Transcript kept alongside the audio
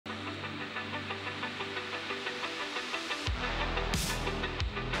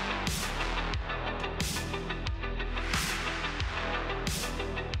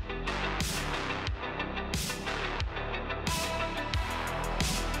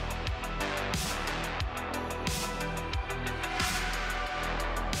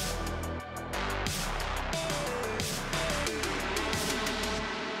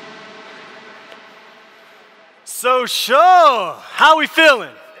How we feeling?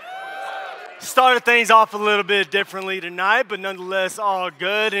 Started things off a little bit differently tonight, but nonetheless all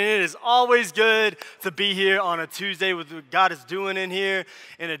good. And it is always good to be here on a Tuesday with what God is doing in here.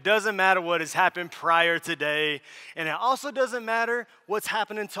 And it doesn't matter what has happened prior today. And it also doesn't matter what's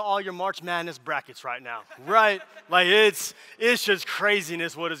happening to all your March Madness brackets right now, right? Like it's just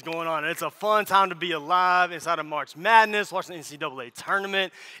craziness what is going on. And it's a fun time to be alive inside of March Madness, watching the NCAA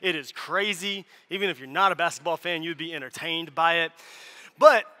tournament. It is crazy. Even if you're not a basketball fan, you'd be entertained by it.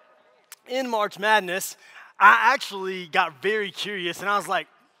 But in March Madness, I actually got very curious, and I was like,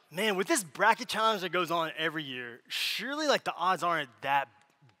 man, with this bracket challenge that goes on every year, surely like the odds aren't that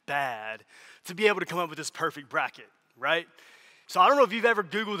bad to be able to come up with this perfect bracket, right? So I don't know if you've ever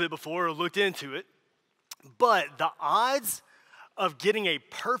Googled it before or looked into it, but the odds of getting a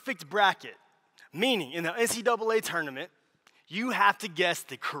perfect bracket, meaning in the NCAA tournament, you have to guess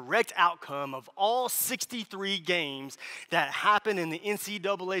the correct outcome of all 63 games that happen in the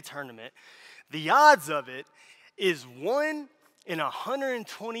NCAA tournament. The odds of it is 1 in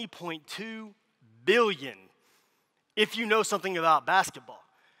 120.2 billion if you know something about basketball.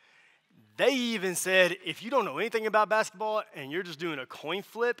 They even said if you don't know anything about basketball and you're just doing a coin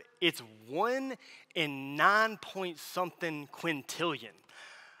flip, it's 1 in 9-point-something quintillion.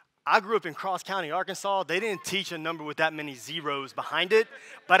 I grew up in Cross County, Arkansas. They didn't teach a number with that many zeros behind it,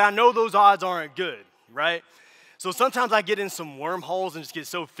 but I know those odds aren't good, right? So sometimes I get in some wormholes and just get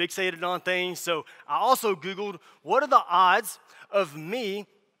so fixated on things. So I also Googled, what are the odds of me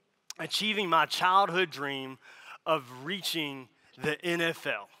achieving my childhood dream of reaching the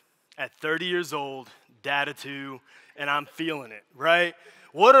NFL at 30 years old, dad of two, and I'm feeling it, right?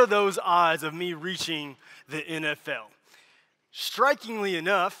 What are those odds of me reaching the NFL? Strikingly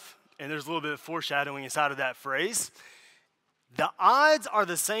enough, and there's a little bit of foreshadowing inside of that phrase, the odds are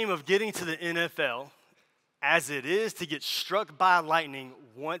the same of getting to the NFL as it is to get struck by lightning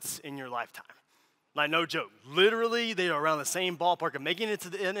once in your lifetime. Like, no joke. Literally, they are around the same ballpark of making it to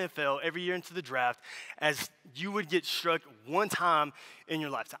the NFL every year into the draft as you would get struck one time in your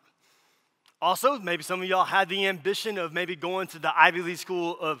lifetime. Also, maybe some of y'all had the ambition of maybe going to the Ivy League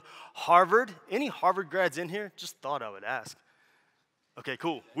school of Harvard. Any Harvard grads in here? Just thought I would ask. Okay,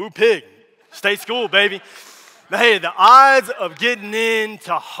 cool. Woo pig. State school, baby. But hey, the odds of getting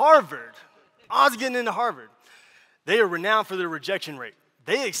into Harvard, they are renowned for their rejection rate.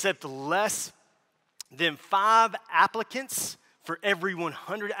 They accept less than 5 applicants for every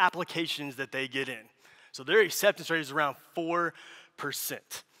 100 applications that they get in. So their acceptance rate is around 4%.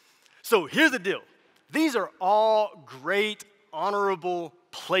 So here's the deal. These are all great, honorable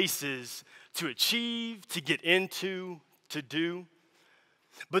places to achieve, to get into, to do.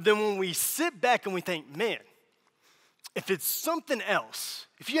 But then when we sit back and we think, man, if it's something else,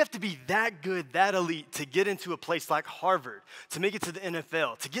 if you have to be that good, that elite to get into a place like Harvard, to make it to the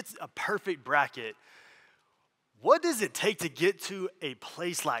NFL, to get a perfect bracket, what does it take to get to a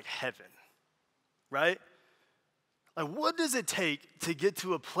place like heaven, right? Like, what does it take to get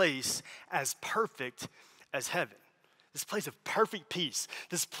to a place as perfect as heaven? This place of perfect peace,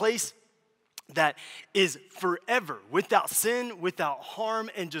 this place that is forever, without sin, without harm,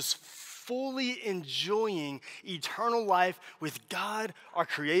 and just fully enjoying eternal life with God, our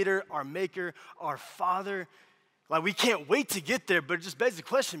creator, our maker, our father. Like, we can't wait to get there, but it just begs the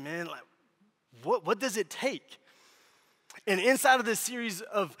question, man, like, what does it take? And inside of this series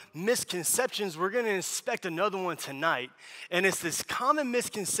of misconceptions, we're going to inspect another one tonight. And it's this common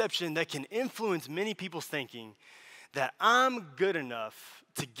misconception that can influence many people's thinking that I'm good enough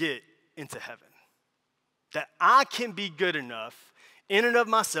to get into heaven. That I can be good enough in and of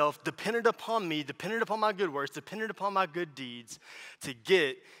myself, dependent upon me, dependent upon my good works, dependent upon my good deeds to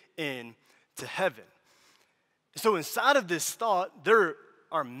get into heaven. So inside of this thought, there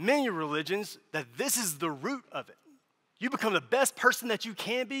are many religions that this is the root of it. You become the best person that you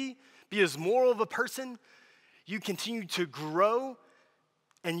can be as moral of a person, you continue to grow,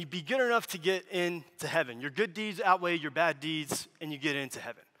 and you be good enough to get into heaven. Your good deeds outweigh your bad deeds, and you get into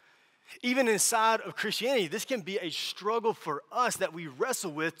heaven. Even inside of Christianity, this can be a struggle for us that we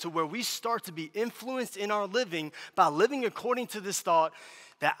wrestle with to where we start to be influenced in our living by living according to this thought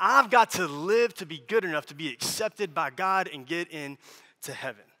that I've got to live to be good enough to be accepted by God and get into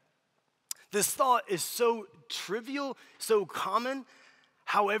heaven. This thought is so trivial, so common.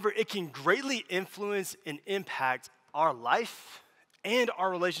 However, it can greatly influence and impact our life and our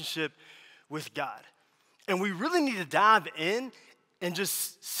relationship with God. And we really need to dive in and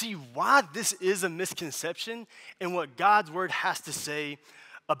just see why this is a misconception and what God's word has to say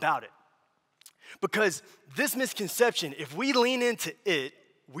about it. Because this misconception, if we lean into it,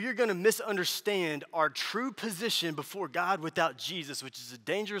 we are going to misunderstand our true position before God without Jesus, which is a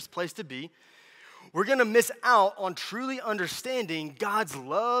dangerous place to be. We're going to miss out on truly understanding God's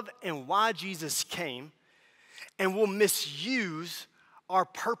love and why Jesus came, and we'll misuse our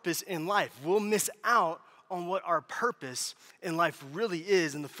purpose in life. We'll miss out on what our purpose in life really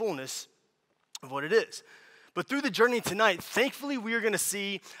is in the fullness of what it is. But through the journey tonight, thankfully, we are going to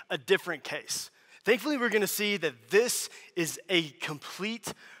see a different case. Thankfully, we're going to see that this is a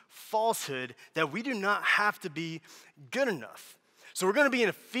complete falsehood, that we do not have to be good enough. So we're going to be in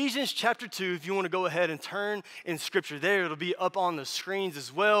Ephesians chapter 2. If you want to go ahead and turn in scripture there, it'll be up on the screens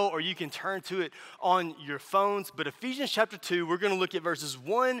as well, or you can turn to it on your phones. But Ephesians chapter 2, we're going to look at verses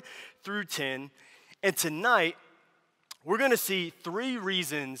 1 through 10. And tonight, we're going to see 3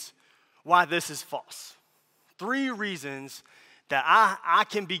 reasons why this is false. 3 reasons that I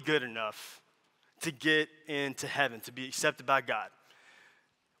can be good enough to get into heaven, to be accepted by God.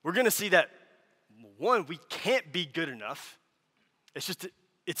 We're going to see that, 1, we can't be good enough.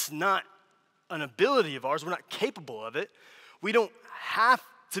 It's not an ability of ours. We're not capable of it. We don't have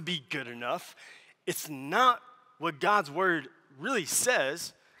to be good enough. It's not what God's word really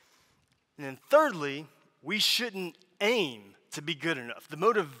says. And then thirdly, we shouldn't aim to be good enough. The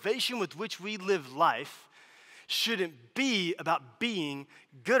motivation with which we live life shouldn't be about being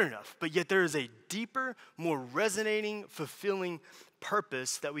good enough, but yet there is a deeper, more resonating, fulfilling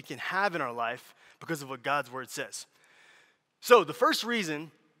purpose that we can have in our life because of what God's word says. So the first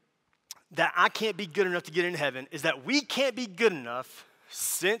reason that I can't be good enough to get into heaven is that we can't be good enough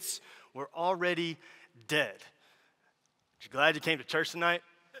since we're already dead. You glad you came to church tonight?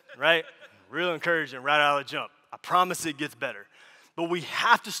 Right? Real encouraging right out of the jump. I promise it gets better. But we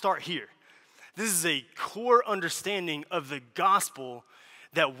have to start here. This is a core understanding of the gospel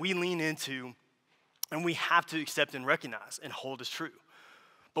that we lean into and we have to accept and recognize and hold as true.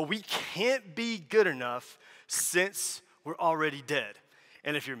 But we can't be good enough since we're already dead.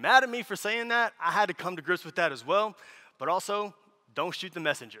 And if you're mad at me for saying that, I had to come to grips with that as well. But also, don't shoot the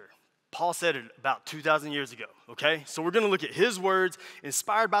messenger. Paul said it about 2,000 years ago, okay? So we're going to look at his words,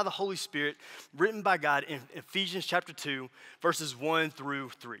 inspired by the Holy Spirit, written by God in Ephesians chapter 2, verses 1 through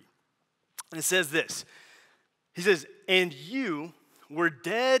 3. And it says this. He says, "And you were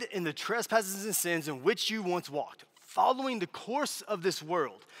dead in the trespasses and sins in which you once walked, following the course of this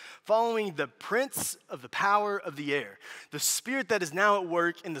world, following the prince of the power of the air, the spirit that is now at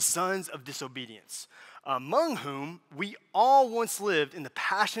work in the sons of disobedience, among whom we all once lived in the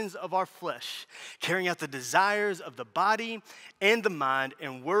passions of our flesh, carrying out the desires of the body and the mind,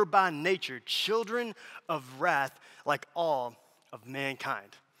 and were by nature children of wrath like all of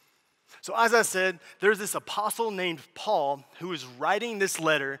mankind." So as I said, there's this apostle named Paul who is writing this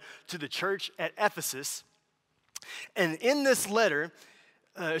letter to the church at Ephesus. And in this letter,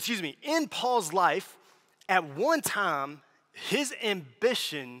 in Paul's life, at one time, his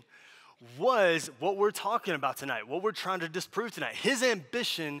ambition was what we're talking about tonight, what we're trying to disprove tonight. His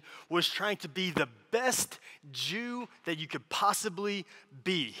ambition was trying to be the best Jew that you could possibly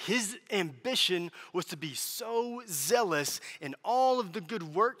be. His ambition was to be so zealous in all of the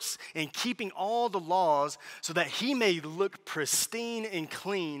good works and keeping all the laws so that he may look pristine and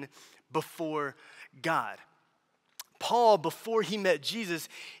clean before God. Paul, before he met Jesus,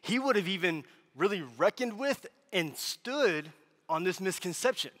 he would have even really reckoned with and stood on this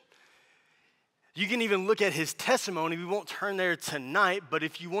misconception. You can even look at his testimony. We won't turn there tonight, but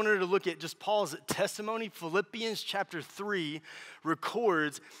if you wanted to look at just Paul's testimony, Philippians chapter 3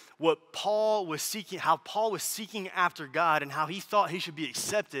 records what Paul was seeking, how Paul was seeking after God and how he thought he should be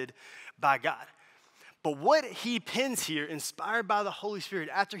accepted by God. But what he pens here, inspired by the Holy Spirit,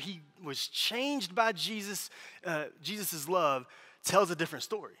 after he was changed by Jesus' love, tells a different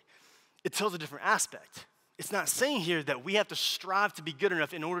story. It tells a different aspect. It's not saying here that we have to strive to be good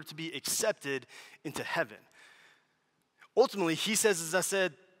enough in order to be accepted into heaven. Ultimately, he says, as I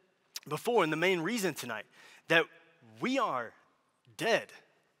said before, and the main reason tonight, that we are dead.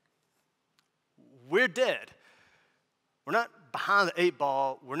 We're dead. We're not behind the 8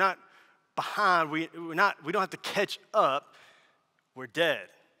 ball. We're not behind. We don't have to catch up. We're dead.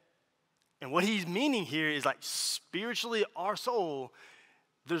 And what he's meaning here is like spiritually, our soul,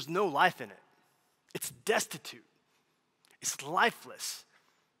 there's no life in it. It's destitute. It's lifeless.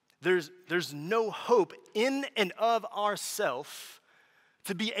 There's no hope in and of ourself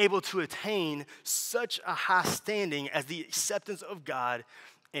to be able to attain such a high standing as the acceptance of God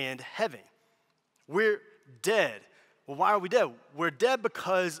and heaven. We're dead. Well, why are we dead? We're dead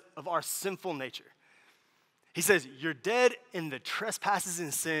because of our sinful nature. He says, you're dead in the trespasses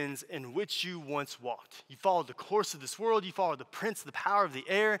and sins in which you once walked. You followed the course of this world. You followed the prince of the power of the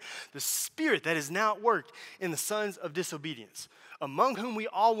air, the spirit that is now at work in the sons of disobedience, among whom we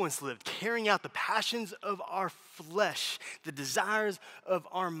all once lived, carrying out the passions of our flesh, the desires of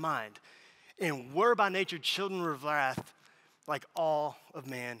our mind, and were by nature children of wrath like all of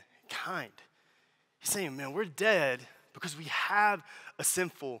mankind. He's saying, man, we're dead because we have a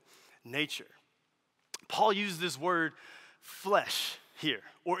sinful nature. Paul uses this word flesh here,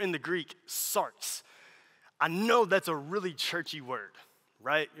 or in the Greek, sarx. I know that's a really churchy word,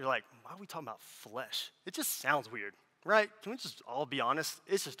 right? You're like, why are we talking about flesh? It just sounds weird, right? Can we just all be honest?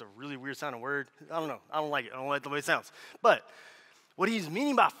 It's just a really weird sounding word. I don't know. I don't like it. I don't like the way it sounds. But what he's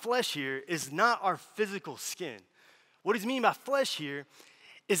meaning by flesh here is not our physical skin. What he's meaning by flesh here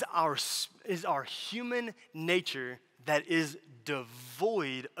is our human nature that is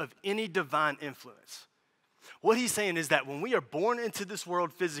devoid of any divine influence. What he's saying is that when we are born into this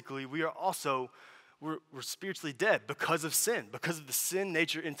world physically, we are also, we're spiritually dead because of sin, because of the sin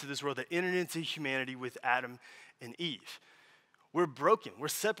nature into this world that entered into humanity with Adam and Eve. We're broken. We're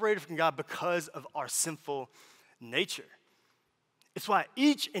separated from God because of our sinful nature. It's why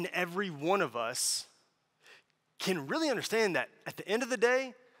each and every one of us can really understand that at the end of the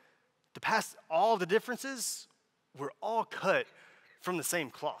day, past all the differences, we're all cut from the same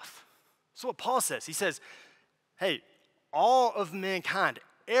cloth. So what Paul says, he says, hey, all of mankind,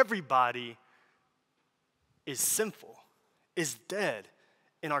 everybody is sinful, is dead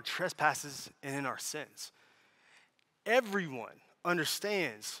in our trespasses and in our sins. Everyone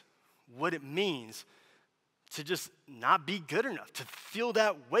understands what it means to just not be good enough, to feel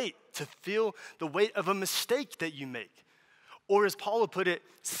that weight, to feel the weight of a mistake that you make. Or as Paul would put it,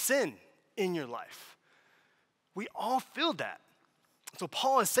 sin in your life. We all feel that. So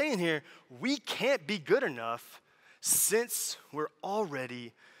Paul is saying here, we can't be good enough since we're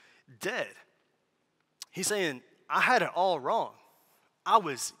already dead. He's saying, I had it all wrong. I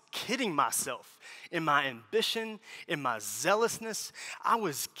was kidding myself in my ambition, in my zealousness. I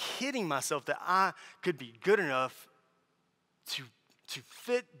was kidding myself that I could be good enough to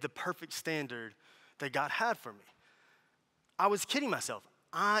fit the perfect standard that God had for me. I was kidding myself.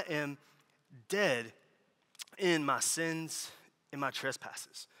 I am dead in my sins, in my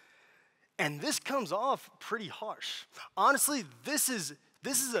trespasses. And this comes off pretty harsh. Honestly, this is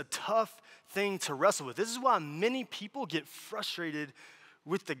a tough thing to wrestle with. This is why many people get frustrated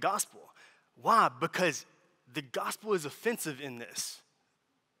with the gospel. Why? Because the gospel is offensive in this.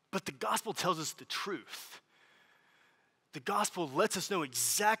 But the gospel tells us the truth. The gospel lets us know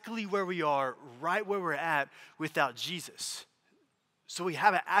exactly where we are, right where we're at without Jesus. So we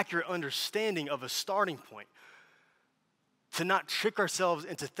have an accurate understanding of a starting point. To not trick ourselves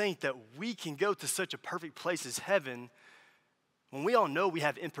and to think that we can go to such a perfect place as heaven when we all know we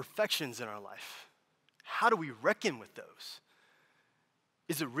have imperfections in our life. How do we reckon with those?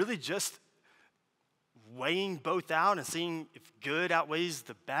 Is it really just weighing both out and seeing if good outweighs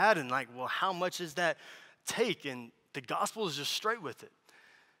the bad? And like, well, how much does that take? And the gospel is just straight with it.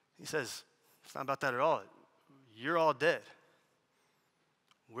 He says, it's not about that at all. You're all dead.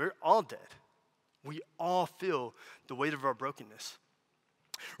 We're all dead. We all feel the weight of our brokenness.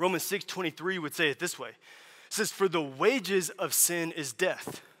 Romans 6:23 would say it this way. It says, for the wages of sin is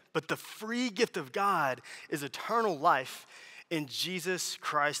death, but the free gift of God is eternal life in Jesus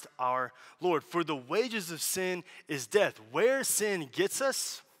Christ our Lord. For the wages of sin is death. Where sin gets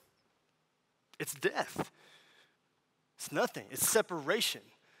us, it's death. It's nothing. It's separation.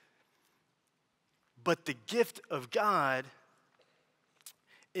 But the gift of God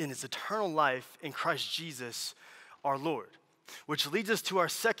in its eternal life in Christ Jesus our Lord. Which leads us to our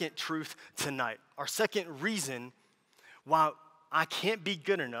second truth tonight. Our second reason why I can't be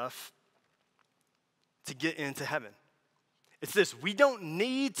good enough to get into heaven. It's this: we don't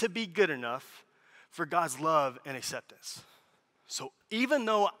need to be good enough for God's love and acceptance. So even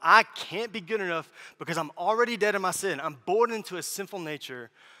though I can't be good enough because I'm already dead in my sin, I'm born into a sinful nature,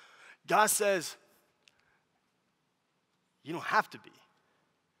 God says, you don't have to be.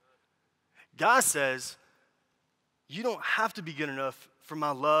 God says, you don't have to be good enough for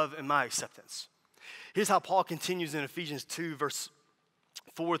my love and my acceptance. Here's how Paul continues in Ephesians 2, verse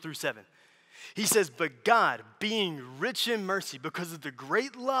 4 through 7. He says, but God, being rich in mercy because of the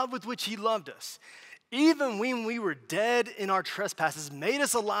great love with which he loved us, even when we were dead in our trespasses, made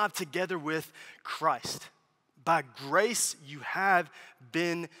us alive together with Christ. By grace you have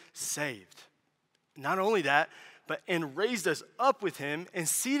been saved. Not only that, and raised us up with him and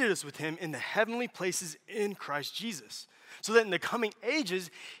seated us with him in the heavenly places in Christ Jesus, so that in the coming ages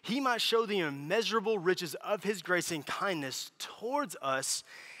he might show the immeasurable riches of his grace and kindness towards us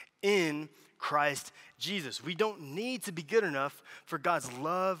in Christ Jesus. We don't need to be good enough for God's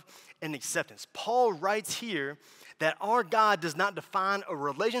love and acceptance. Paul writes here that our God does not define a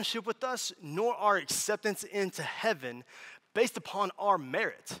relationship with us nor our acceptance into heaven based upon our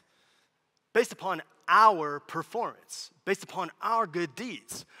merit, based upon our performance, based upon our good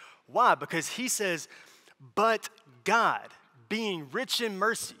deeds. Why? Because he says, but God, being rich in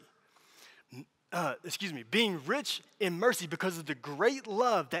mercy, being rich in mercy because of the great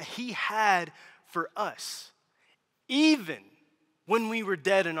love that he had for us, even when we were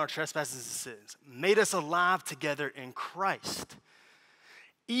dead in our trespasses and sins, made us alive together in Christ.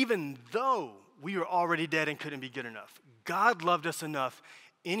 Even though we were already dead and couldn't be good enough, God loved us enough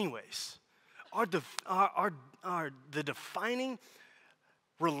anyways. The defining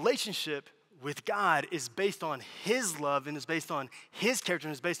relationship with God is based on his love and is based on his character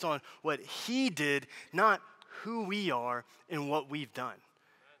and is based on what he did, not who we are and what we've done.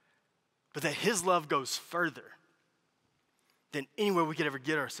 But that his love goes further than anywhere we could ever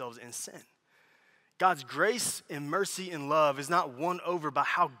get ourselves in sin. God's grace and mercy and love is not won over by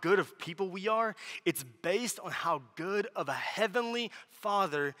how good of people we are. It's based on how good of a heavenly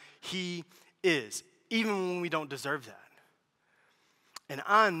Father he is, even when we don't deserve that. And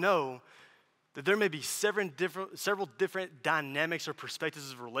I know that there may be several different dynamics or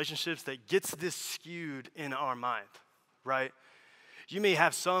perspectives of relationships that gets this skewed in our mind, right? You may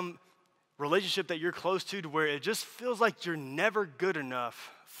have some relationship that you're close to where it just feels like you're never good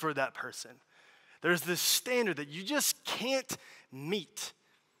enough for that person. There's this standard that you just can't meet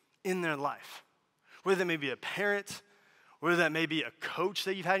in their life. Whether that may be a parent, whether that may be a coach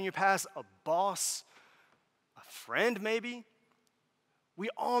that you've had in your past, a boss, a friend maybe. We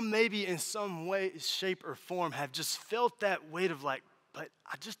all maybe in some way, shape, or form have just felt that weight of like, but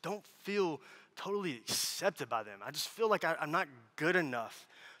I just don't feel totally accepted by them. I just feel like I'm not good enough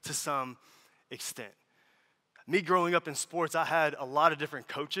to some extent. Me growing up in sports, I had a lot of different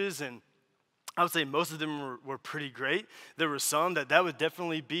coaches, and I would say most of them were pretty great. There were some that would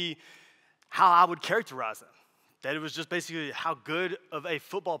definitely be how I would characterize them. That it was just basically how good of a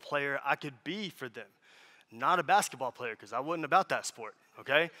football player I could be for them. Not a basketball player, because I wasn't about that sport,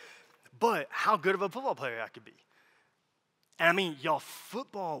 okay? But how good of a football player I could be. And I mean, y'all,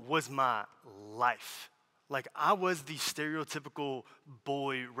 football was my life. Like, I was the stereotypical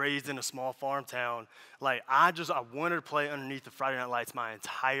boy raised in a small farm town. Like, I wanted to play underneath the Friday Night Lights my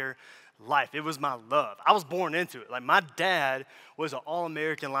entire life. It was my love. I was born into it. Like, my dad was an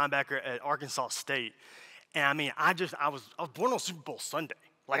All-American linebacker at Arkansas State. And I mean, I was born on Super Bowl Sunday.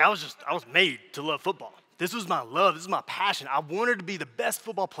 Like, I was made to love football. This was my love. This is my passion. I wanted to be the best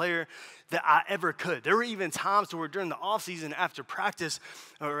football player that I ever could. There were even times where during the offseason, after practice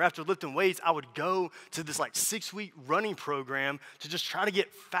or after lifting weights, I would go to this like 6-week running program to just try to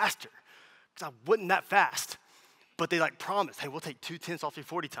get faster because I wasn't that fast. But they like promised, hey, we'll take 2 tenths off your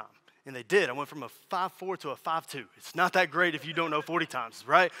 40 time. And they did. I went from a 5.4 to a 5.2. It's not that great if you don't know 40 times,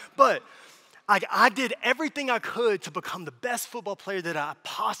 right? But I did everything I could to become the best football player that I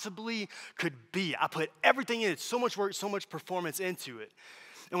possibly could be. I put everything in it, so much work, so much performance into it.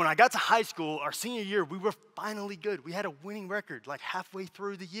 And when I got to high school, our senior year, we were finally good. We had a winning record like halfway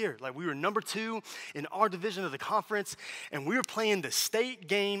through the year. Like we were number 2 in our division of the conference, and we were playing the state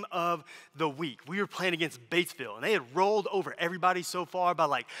game of the week. We were playing against Batesville, and they had rolled over everybody so far by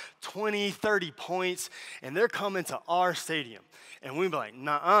like 20, 30 points, and they're coming to our stadium. And we'd be like,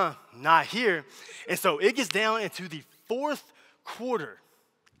 nah, not here. And so it gets down into the 4th quarter,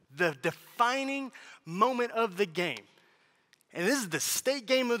 the defining moment of the game. And this is the state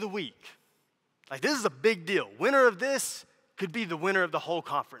game of the week. Like, this is a big deal. Winner of this could be the winner of the whole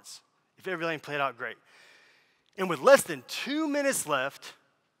conference if everything played out great. And with less than 2 minutes left,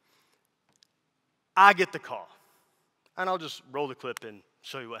 I get the call. And I'll just roll the clip and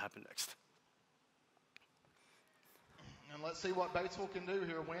show you what happened next. And let's see what Batesville can do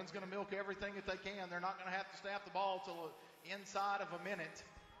here. Wynn's going to milk everything that they can. They're not going to have to snap the ball till inside of a minute.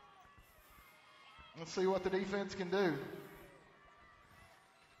 Let's see what the defense can do.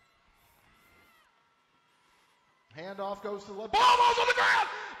 Handoff goes to the left. Ball's on the ground.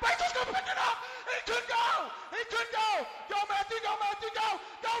 Batesville's going to pick it up. He could go. He could go. Go, Matthew. Go, Matthew. Go.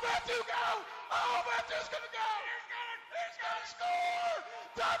 Go, Matthew. Go. Oh, Matthew's going to go. He's going to score.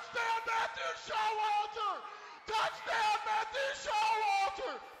 Touchdown, Matthew Showalter. Touchdown, Matthew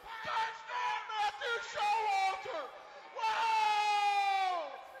Showalter. Touchdown, Matthew Showalter.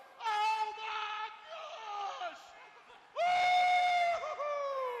 Wow. Oh, my gosh. Woo!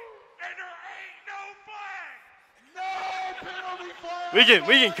 And there ain't no flag. No We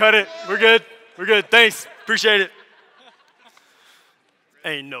can cut it. We're good. We're good. Thanks. Appreciate it.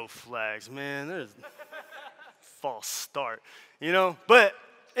 Ain't no flags, man. There's false start, you know? But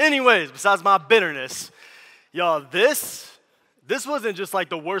anyways, besides my bitterness, y'all, this wasn't just like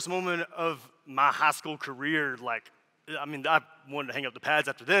the worst moment of my high school career. Like, I mean, I wanted to hang up the pads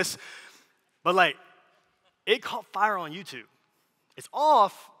after this, but like, it caught fire on YouTube. It's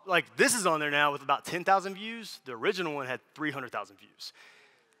off. Like, this is on there now with about 10,000 views. The original one had 300,000 views.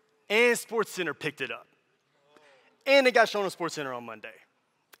 And SportsCenter picked it up. And it got shown on SportsCenter on Monday.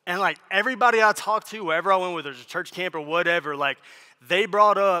 And, like, everybody I talked to, wherever I went, whether it's a church camp or whatever, like, they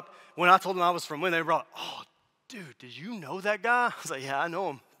brought up, when I told them I was from Wynn, they brought, oh, dude, did you know that guy? I was like, yeah, I know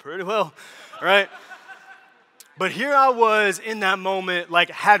him pretty well, right? But here I was in that moment, like,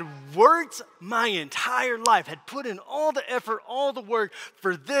 had worked my entire life, had put in all the effort, all the work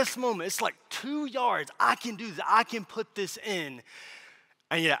for this moment. It's like 2 yards. I can do this. I can put this in.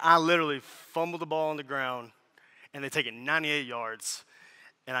 And yeah, I literally fumbled the ball on the ground, and they take it 98 yards.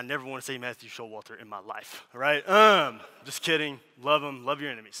 And I never want to say Matthew Showalter in my life, right? Just kidding. Love him. Love your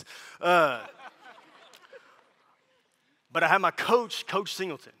enemies. But I had my coach, Coach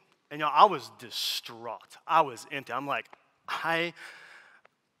Singleton. And y'all, I was distraught. I was empty. I'm like, I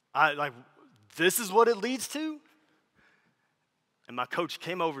like, this is what it leads to? And my coach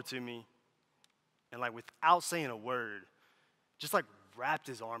came over to me and, like, without saying a word, just like wrapped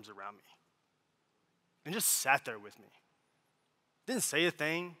his arms around me and just sat there with me. Didn't say a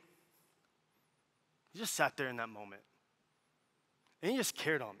thing. He just sat there in that moment. And he just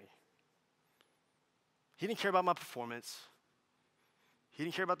cared on me. He didn't care about my performance. He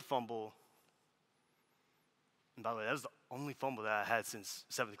didn't care about the fumble. And by the way, that was the only fumble that I had since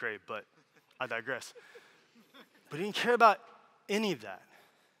 7th grade, but I digress. But he didn't care about any of that.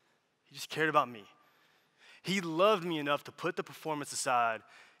 He just cared about me. He loved me enough to put the performance aside,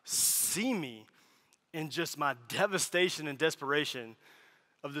 see me in just my devastation and desperation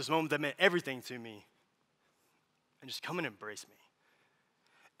of this moment that meant everything to me, and just come and embrace me.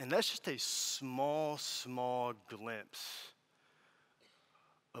 And that's just a small, small glimpse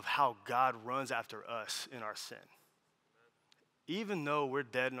of how God runs after us in our sin. Even though we're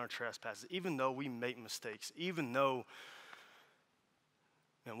dead in our trespasses, even though we make mistakes, even though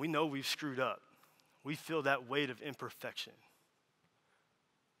we know we've screwed up, we feel that weight of imperfection.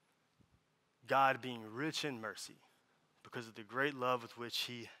 God being rich in mercy because of the great love with which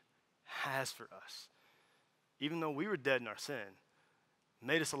he has for us, even though we were dead in our sin,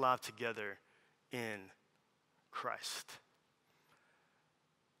 made us alive together in Christ.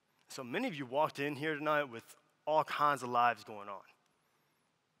 So many of you walked in here tonight with all kinds of lives going on.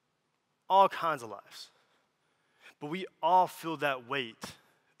 All kinds of lives. But we all feel that weight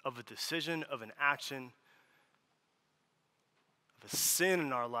of a decision, of an action, of a sin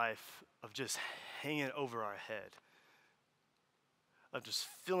in our life, of just hanging over our head, of just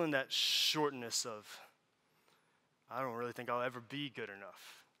feeling that shortness of, I don't really think I'll ever be good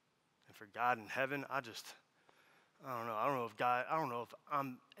enough. And for God in heaven, I don't know. I don't know if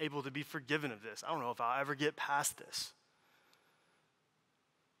I'm able to be forgiven of this. I don't know if I'll ever get past this.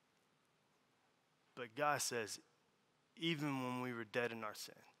 But God says, even when we were dead in our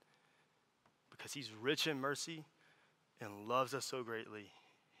sin, because he's rich in mercy and loves us so greatly,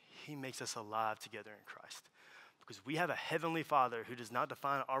 he makes us alive together in Christ. Because we have a heavenly Father who does not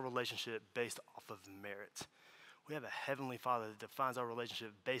define our relationship based off of merit. We have a heavenly Father that defines our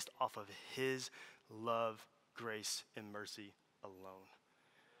relationship based off of his love, grace, and mercy alone.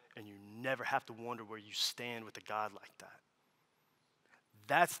 And you never have to wonder where you stand with a God like that.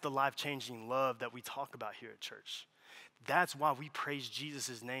 That's the life-changing love that we talk about here at church. That's why we praise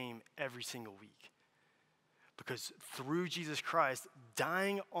Jesus' name every single week. Because through Jesus Christ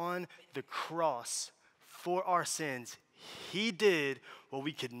dying on the cross for our sins, he did what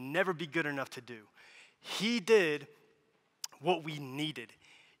we could never be good enough to do. He did what we needed.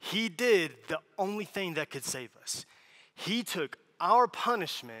 He did the only thing that could save us. He took our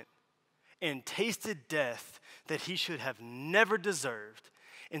punishment and tasted death that he should have never deserved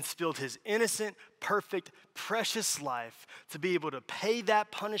and spilled his innocent, perfect, precious life to be able to pay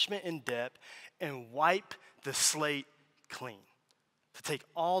that punishment and debt and wipe the slate clean, to take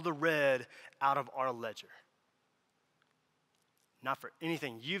all the red out of our ledger. Not for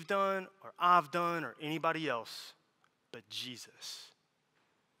anything you've done or I've done or anybody else, but Jesus.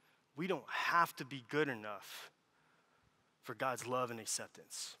 We don't have to be good enough for God's love and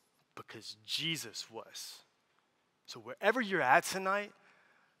acceptance because Jesus was. So wherever you're at tonight,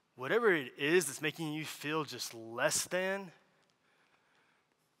 whatever it is that's making you feel just less than,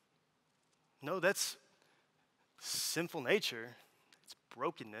 no, that's sinful nature.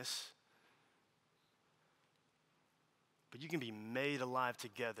 brokenness, but you can be made alive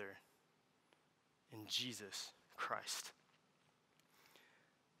together in Jesus Christ.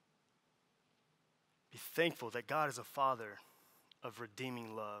 Be thankful that God is a Father of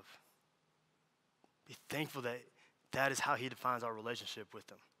redeeming love. Be thankful that that is how he defines our relationship with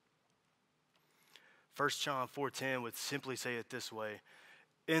him. 1 John 4:10 would simply say it this way: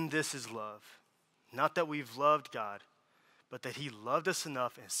 "In this is love, not that we've loved God, but that he loved us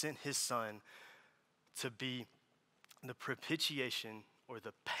enough and sent his Son to be the propitiation," or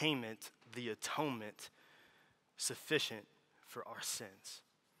the payment, the atonement, sufficient for our sins.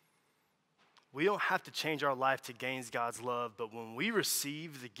 We don't have to change our life to gain God's love, but when we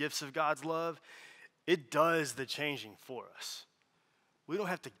receive the gifts of God's love, it does the changing for us. We don't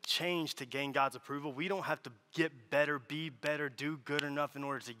have to change to gain God's approval. We don't have to get better, be better, do good enough in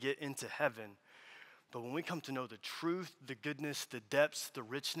order to get into heaven. But when we come to know the truth, the goodness, the depths, the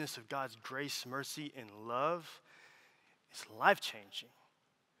richness of God's grace, mercy, and love, it's life-changing.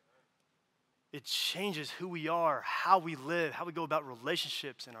 It changes who we are, how we live, how we go about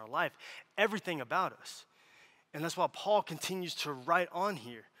relationships in our life, everything about us. And that's why Paul continues to write on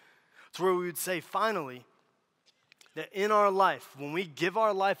here, to where we would say, finally, that in our life, when we give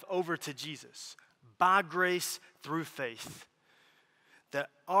our life over to Jesus, by grace through faith, that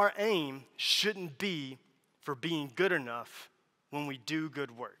our aim shouldn't be for being good enough when we do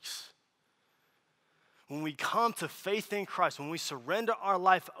good works. When we come to faith in Christ, when we surrender our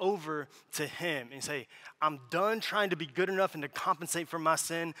life over to him and say, I'm done trying to be good enough and to compensate for my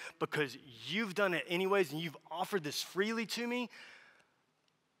sin because you've done it anyways and you've offered this freely to me,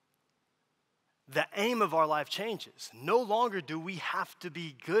 the aim of our life changes. No longer do we have to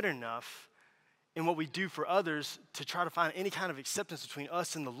be good enough in what we do for others to try to find any kind of acceptance between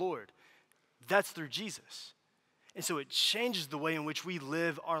us and the Lord. That's through Jesus. And so it changes the way in which we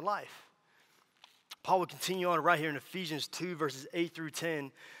live our life. Paul will continue on right here in Ephesians 2, verses 8 through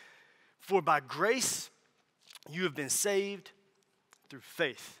 10. For by grace you have been saved through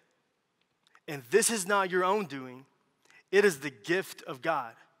faith. And this is not your own doing. It is the gift of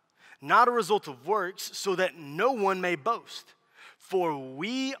God, not a result of works, so that no one may boast. For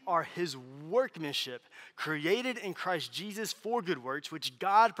we are his workmanship, created in Christ Jesus for good works, which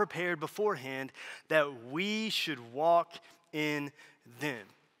God prepared beforehand that we should walk in them.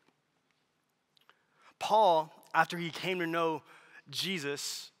 Paul, after he came to know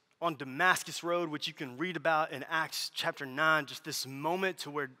Jesus on Damascus Road, which you can read about in Acts chapter 9, just this moment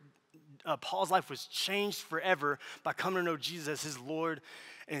to where Paul's life was changed forever by coming to know Jesus as his Lord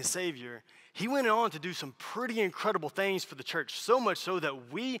and Savior, he went on to do some pretty incredible things for the church, so much so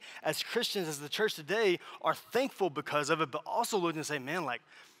that we as Christians, as the church today, are thankful because of it, but also look and say, man, like,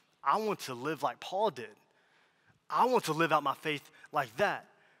 I want to live like Paul did. I want to live out my faith like that.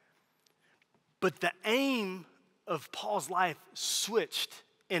 But the aim of Paul's life switched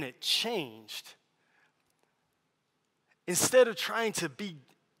and it changed. Instead of trying to be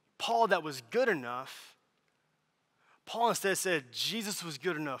Paul that was good enough, Paul instead said, Jesus was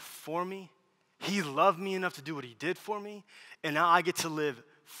good enough for me. He loved me enough to do what he did for me. And now I get to live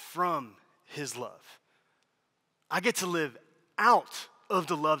from his love. I get to live out of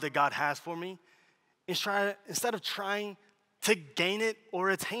the love that God has for me instead of trying to gain it or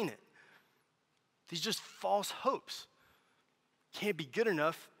attain it. These are just false hopes. Can't be good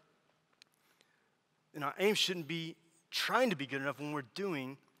enough. And our aim shouldn't be trying to be good enough when we're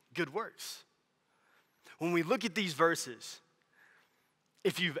doing good works. When we look at these verses,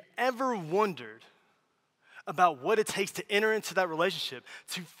 if you've ever wondered about what it takes to enter into that relationship,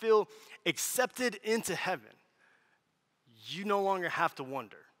 to feel accepted into heaven, you no longer have to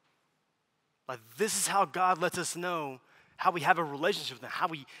wonder. Like, this is how God lets us know how we have a relationship with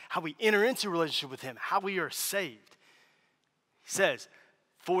him, how we enter into a relationship with him, how we are saved. He says,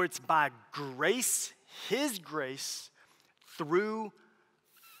 for it's by grace, his grace, through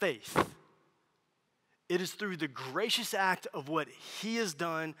faith. It is through the gracious act of what he has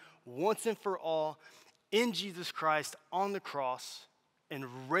done once and for all in Jesus Christ on the cross and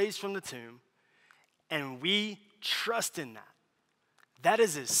raised from the tomb, and we trust in that. That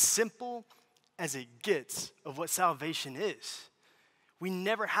is as simple as it gets of what salvation is. We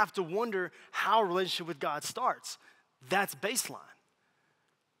never have to wonder how a relationship with God starts. That's baseline.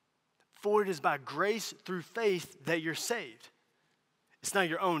 For it is by grace through faith that you're saved. It's not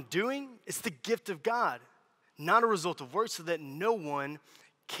your own doing, it's the gift of God, not a result of works, so that no one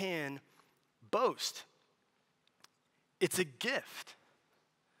can boast. It's a gift.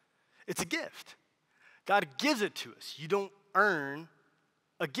 It's a gift. God gives it to us. You don't earn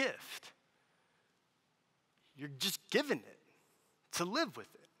a gift. You're just given it to live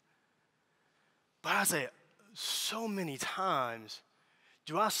with it. But I say, so many times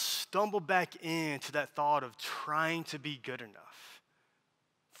do I stumble back into that thought of trying to be good enough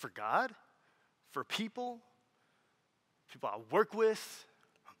for God, for people I work with,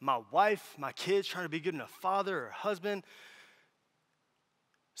 my wife, my kids, trying to be good enough father or husband.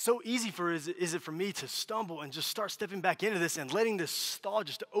 So easy is it for me to stumble and just start stepping back into this and letting this thought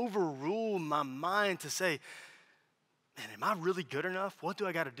just overrule my mind to say, man, am I really good enough? What do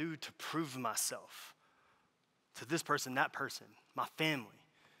I got to do to prove myself to this person, that person, my family?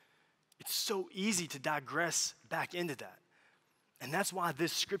 It's so easy to digress back into that. And that's why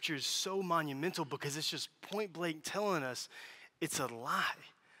this scripture is so monumental, because it's just point blank telling us it's a lie.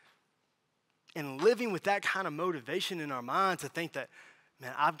 And living with that kind of motivation in our mind to think that,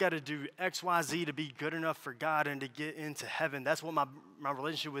 man, I've got to do X, Y, Z to be good enough for God and to get into heaven. That's what my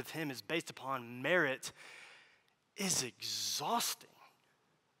relationship with him is based upon merit, is exhausting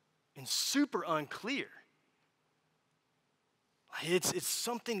and super unclear. It's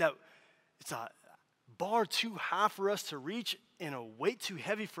something that it's a bar too high for us to reach and a weight too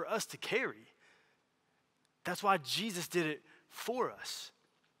heavy for us to carry. That's why Jesus did it for us.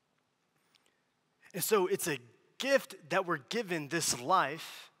 And so it's a gift that we're given this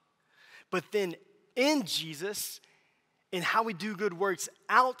life, but then in Jesus, in how we do good works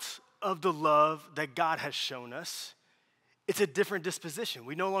out of the love that God has shown us, it's a different disposition.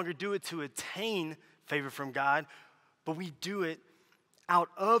 We no longer do it to attain favor from God, but we do it out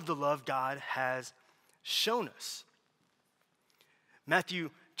of the love God has shown us. Matthew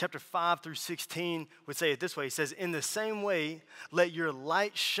chapter 5 through 16 would say it this way. He says, in the same way, let your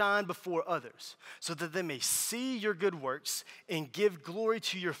light shine before others, so that they may see your good works and give glory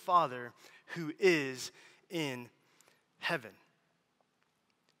to your Father who is in heaven.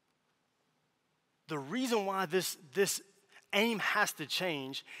 The reason why this aim has to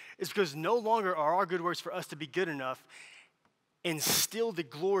change is because no longer are our good works for us to be good enough and steal the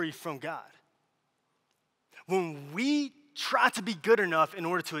glory from God. When we try to be good enough in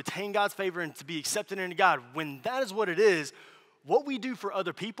order to attain God's favor and to be accepted into God, when that is what it is, what we do for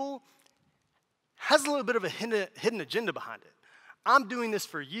other people has a little bit of a hidden agenda behind it. I'm doing this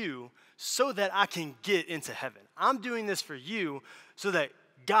for you so that I can get into heaven. I'm doing this for you so that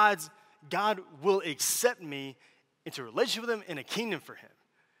God will accept me into a relationship with him and a kingdom for him.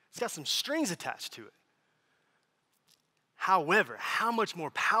 It's got some strings attached to it. However, how much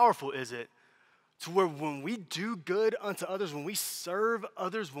more powerful is it to where when we do good unto others, when we serve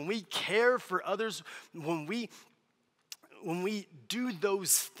others, when we care for others, when we do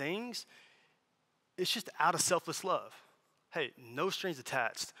those things, it's just out of selfless love. Hey, no strings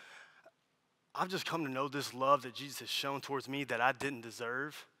attached. I've just come to know this love that Jesus has shown towards me that I didn't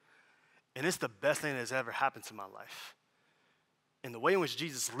deserve, and it's the best thing that has ever happened to my life. In the way in which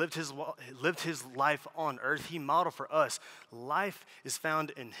Jesus lived his life on earth, he modeled for us. Life is found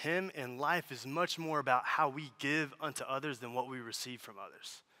in him, and life is much more about how we give unto others than what we receive from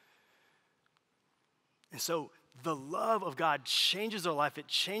others. And so the love of God changes our life. It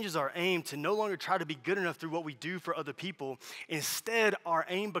changes our aim to no longer try to be good enough through what we do for other people. Instead, our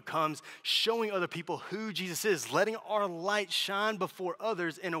aim becomes showing other people who Jesus is, letting our light shine before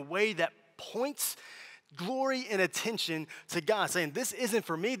others in a way that points glory and attention to God, saying, this isn't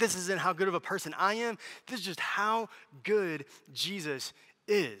for me, this isn't how good of a person I am, this is just how good Jesus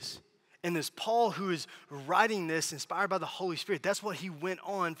is. And this Paul, who is writing this, inspired by the Holy Spirit, that's what he went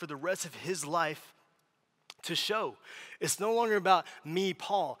on for the rest of his life to show. It's no longer about me,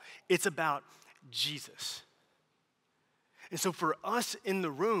 Paul, it's about Jesus. And so for us in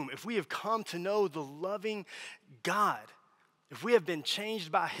the room, if we have come to know the loving God, if we have been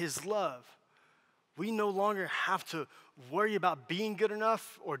changed by his love, we no longer have to worry about being good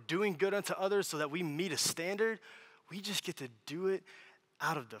enough or doing good unto others so that we meet a standard. We just get to do it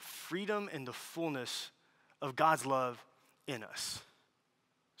out of the freedom and the fullness of God's love in us.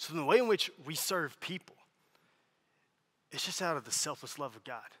 So the way in which we serve people, it's just out of the selfless love of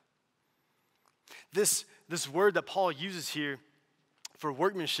God. This word that Paul uses here for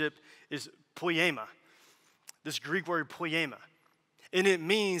workmanship is poiema, this Greek word poiema, and it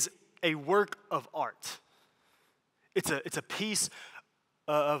means a work of art. It's a piece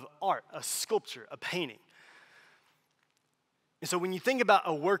of art, a sculpture, a painting. And so when you think about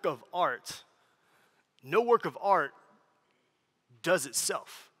a work of art, no work of art does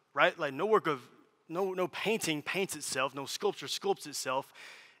itself, right? Like no painting paints itself, no sculpture sculpts itself.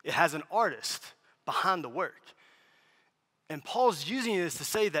 It has an artist behind the work. And Paul's using this to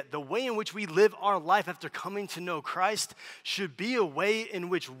say that the way in which we live our life after coming to know Christ should be a way in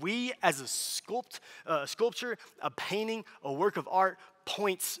which we, as a sculpture, a painting, a work of art,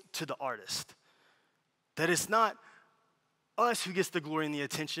 points to the artist. That it's not us who gets the glory and the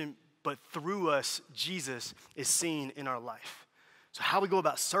attention, but through us, Jesus is seen in our life. So how we go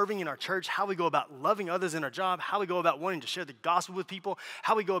about serving in our church, how we go about loving others in our job, how we go about wanting to share the gospel with people,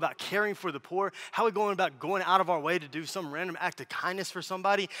 how we go about caring for the poor, how we go about going out of our way to do some random act of kindness for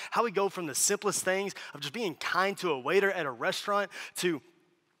somebody, how we go from the simplest things of just being kind to a waiter at a restaurant to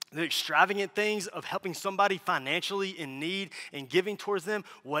the extravagant things of helping somebody financially in need and giving towards them.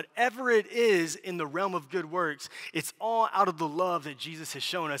 Whatever it is in the realm of good works, it's all out of the love that Jesus has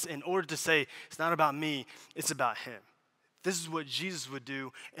shown us in order to say, it's not about me, it's about him. This is what Jesus would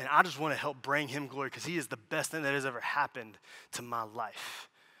do, and I just want to help bring him glory because he is the best thing that has ever happened to my life.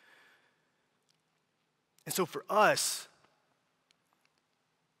 And so for us,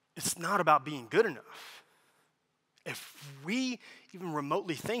 it's not about being good enough. If we even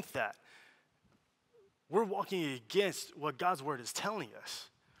remotely think that, we're walking against what God's word is telling us.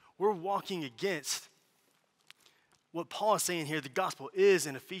 We're walking against what Paul is saying here the gospel is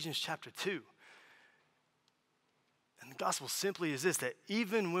in Ephesians chapter 2. And the gospel simply is this, that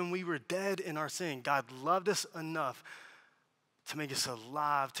even when we were dead in our sin, God loved us enough to make us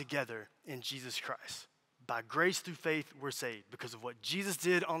alive together in Jesus Christ. By grace through faith, we're saved because of what Jesus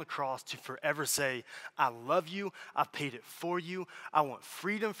did on the cross to forever say, I love you, I've paid it for you, I want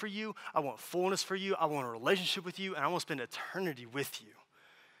freedom for you, I want fullness for you, I want a relationship with you, and I want to spend eternity with you.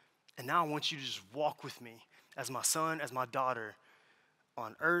 And now I want you to just walk with me as my son, as my daughter,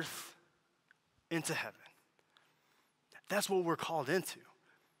 on earth into heaven. That's what we're called into.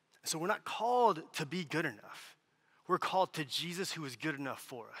 So we're not called to be good enough. We're called to Jesus who is good enough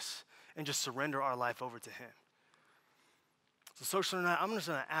for us and just surrender our life over to him. So social tonight, I'm just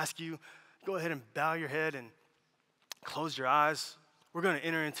going to ask you, go ahead and bow your head and close your eyes. We're going to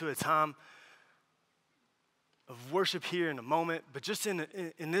enter into a time of worship here in a moment, but just in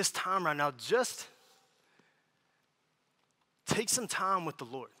this time right now, just take some time with the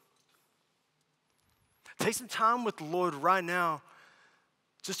Lord. Take some time with the Lord right now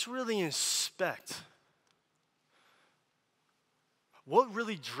just to really inspect what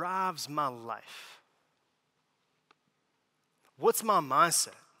really drives my life. What's my mindset?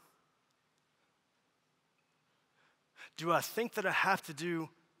 Do I think that I have to do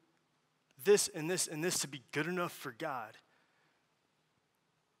this and this and this to be good enough for God?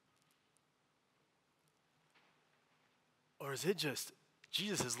 Or is it just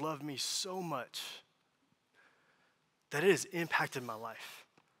Jesus has loved me so much that it has impacted my life?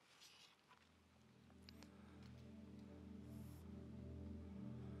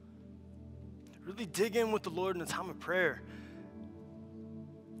 Really dig in with the Lord in a time of prayer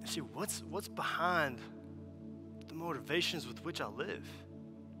and see what's behind the motivations with which I live.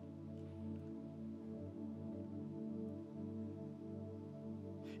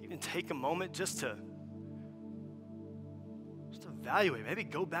 Even take a moment just to evaluate. Maybe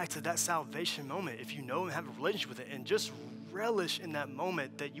go back to that salvation moment if you know and have a relationship with it, and just relish in that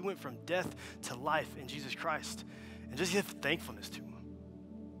moment that you went from death to life in Jesus Christ, and just give thankfulness to him.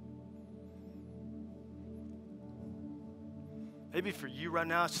 Maybe for you right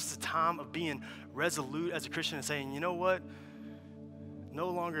now, it's just a time of being resolute as a Christian and saying, you know what? No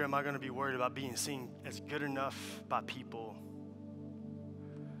longer am I going to be worried about being seen as good enough by people.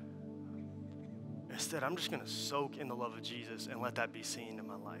 Instead, I'm just going to soak in the love of Jesus and let that be seen in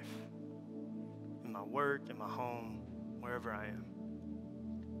my life, in my work, in my home, wherever I am.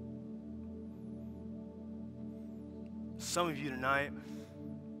 Some of you tonight,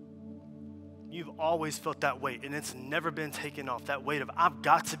 you've always felt that weight, and it's never been taken off. That weight of I've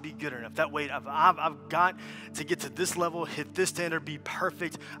got to be good enough. That weight of I've got to get to this level, hit this standard, be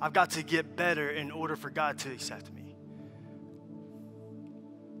perfect. I've got to get better in order for God to accept me.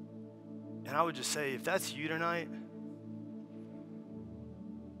 And I would just say, if that's you tonight,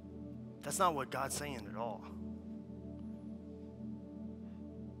 that's not what God's saying at all.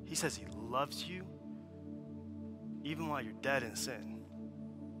 He says he loves you even while you're dead in sin.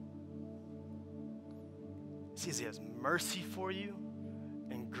 He says he has mercy for you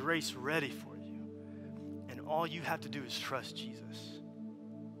and grace ready for you. And all you have to do is trust Jesus.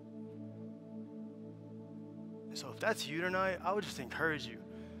 And so if that's you tonight, I would just encourage you.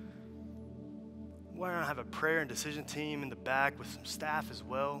 Why don't I have a prayer and decision team in the back with some staff as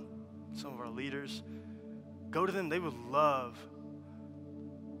well, some of our leaders. Go to them. They would love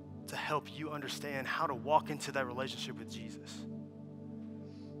to help you understand how to walk into that relationship with Jesus.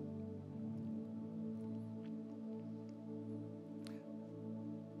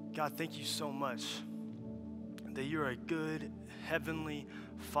 God, thank you so much that you're a good heavenly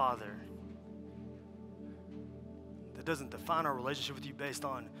Father that doesn't define our relationship with you based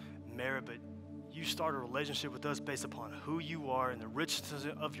on merit, but you start a relationship with us based upon who you are and the richness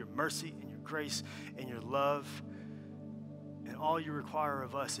of your mercy and your grace and your love. And all you require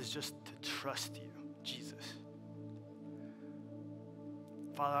of us is just to trust you, Jesus.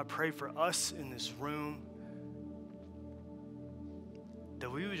 Father, I pray for us in this room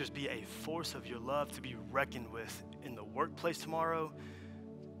that we would just be a force of your love to be reckoned with in the workplace tomorrow,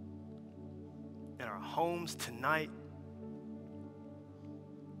 in our homes tonight.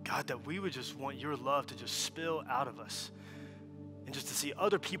 God, that we would just want your love to just spill out of us and just to see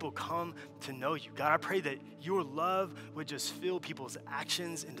other people come to know you. God, I pray that your love would just fill people's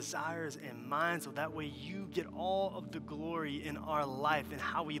actions and desires and minds, so that way you get all of the glory in our life and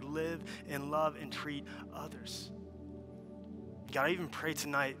how we live and love and treat others. God, I even pray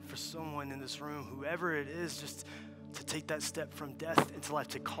tonight for someone in this room, whoever it is, just to take that step from death into life,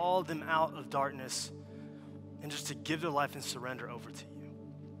 to call them out of darkness and just to give their life and surrender over to you.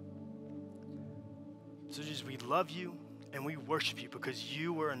 So Jesus, we love you and we worship you because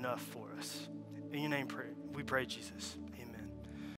you were enough for us. In your name we pray, Jesus.